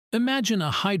Imagine a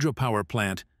hydropower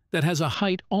plant that has a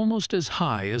height almost as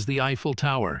high as the Eiffel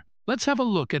Tower. Let's have a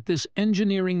look at this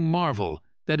engineering marvel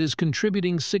that is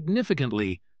contributing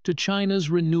significantly to China's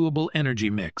renewable energy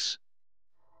mix.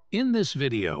 In this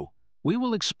video, we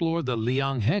will explore the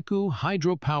Lianghekou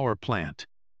hydropower plant,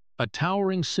 a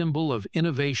towering symbol of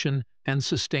innovation and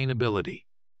sustainability.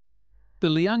 The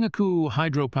Lianghekou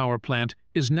hydropower plant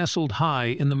is nestled high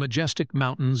in the majestic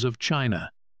mountains of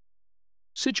China.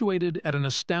 Situated at an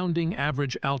astounding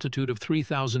average altitude of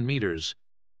 3,000 meters,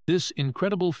 this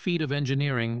incredible feat of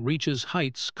engineering reaches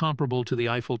heights comparable to the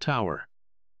Eiffel Tower.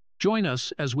 Join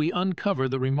us as we uncover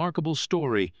the remarkable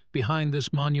story behind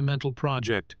this monumental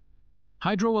project.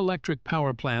 Hydroelectric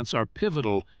power plants are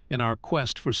pivotal in our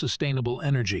quest for sustainable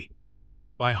energy.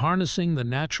 By harnessing the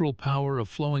natural power of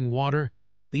flowing water,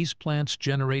 these plants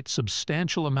generate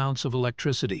substantial amounts of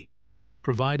electricity,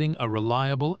 providing a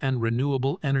reliable and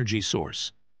renewable energy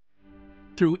source.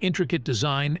 Through intricate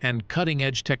design and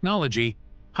cutting-edge technology,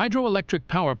 hydroelectric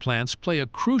power plants play a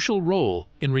crucial role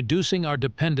in reducing our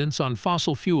dependence on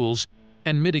fossil fuels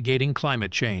and mitigating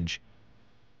climate change.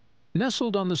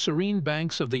 Nestled on the serene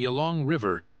banks of the Yalong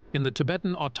River in the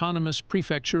Tibetan Autonomous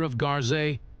Prefecture of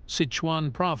Garzê,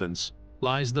 Sichuan Province,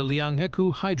 lies the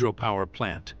Lianghekou hydropower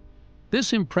plant.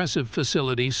 This impressive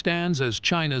facility stands as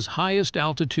China's highest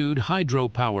altitude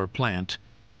hydropower plant,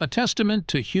 a testament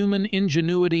to human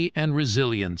ingenuity and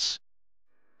resilience.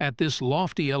 At this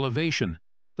lofty elevation,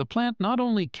 the plant not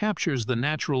only captures the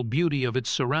natural beauty of its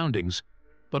surroundings,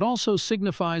 but also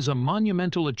signifies a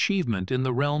monumental achievement in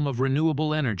the realm of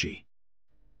renewable energy.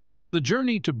 The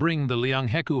journey to bring the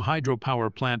Lianghekou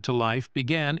hydropower plant to life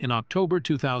began in October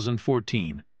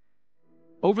 2014.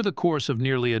 Over the course of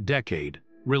nearly a decade,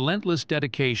 relentless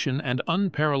dedication and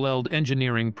unparalleled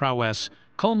engineering prowess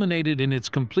culminated in its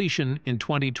completion in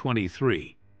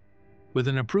 2023. With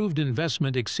an approved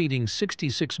investment exceeding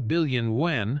 66 billion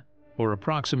yuan, or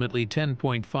approximately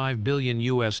 10.5 billion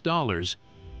US dollars,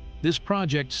 this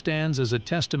project stands as a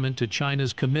testament to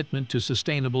China's commitment to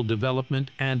sustainable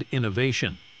development and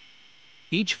innovation.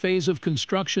 Each phase of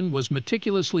construction was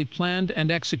meticulously planned and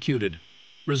executed,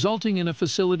 resulting in a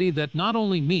facility that not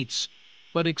only meets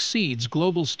but exceeds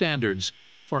global standards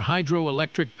for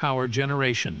hydroelectric power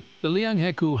generation. The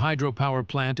Lianghekou hydropower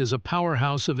plant is a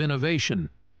powerhouse of innovation,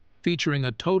 featuring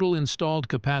a total installed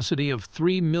capacity of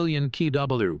 3 million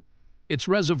kWh. Its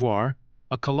reservoir,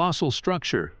 a colossal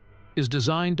structure, is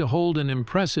designed to hold an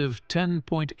impressive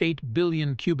 10.8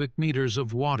 billion cubic meters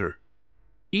of water.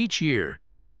 Each year,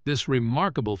 this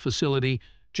remarkable facility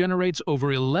generates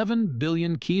over 11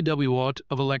 billion kWh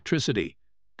of electricity,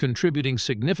 contributing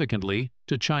significantly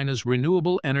to China's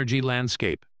renewable energy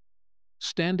landscape.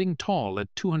 Standing tall at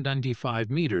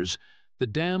 295 meters, the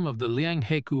dam of the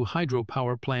Lianghekou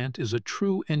hydropower plant is a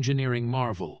true engineering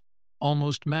marvel,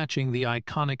 almost matching the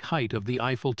iconic height of the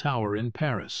Eiffel Tower in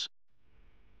Paris.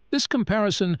 This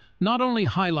comparison not only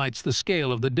highlights the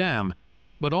scale of the dam,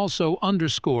 but also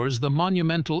underscores the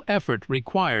monumental effort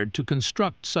required to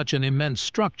construct such an immense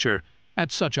structure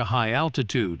at such a high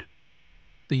altitude.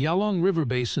 The Yalong River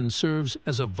Basin serves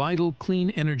as a vital clean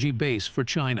energy base for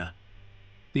China.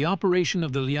 The operation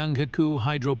of the Lianghekou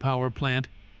hydropower plant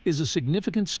is a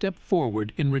significant step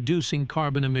forward in reducing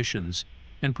carbon emissions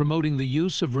and promoting the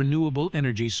use of renewable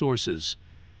energy sources.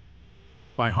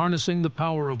 By harnessing the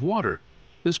power of water,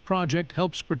 this project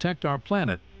helps protect our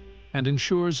planet and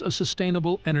ensures a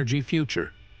sustainable energy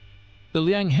future. The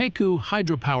Lianghekou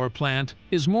hydropower plant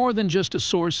is more than just a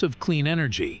source of clean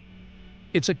energy.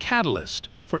 It's a catalyst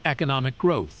for economic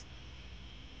growth.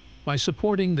 By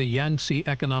supporting the Yangtze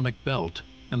Economic Belt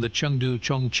and the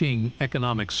Chengdu-Chongqing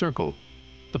Economic Circle,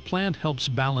 the plant helps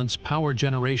balance power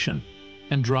generation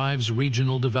and drives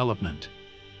regional development.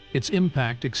 Its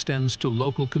impact extends to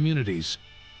local communities,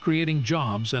 creating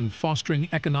jobs and fostering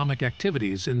economic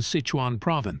activities in Sichuan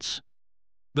Province.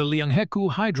 The Lianghekou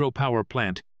hydropower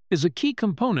plant is a key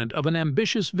component of an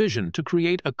ambitious vision to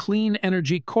create a clean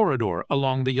energy corridor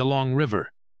along the Yalong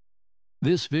River.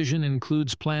 This vision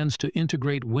includes plans to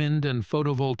integrate wind and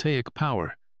photovoltaic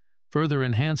power, further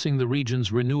enhancing the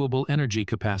region's renewable energy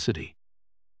capacity.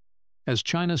 As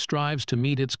China strives to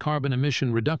meet its carbon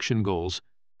emission reduction goals,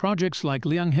 projects like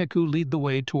Lianghekou lead the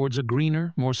way towards a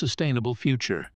greener, more sustainable future.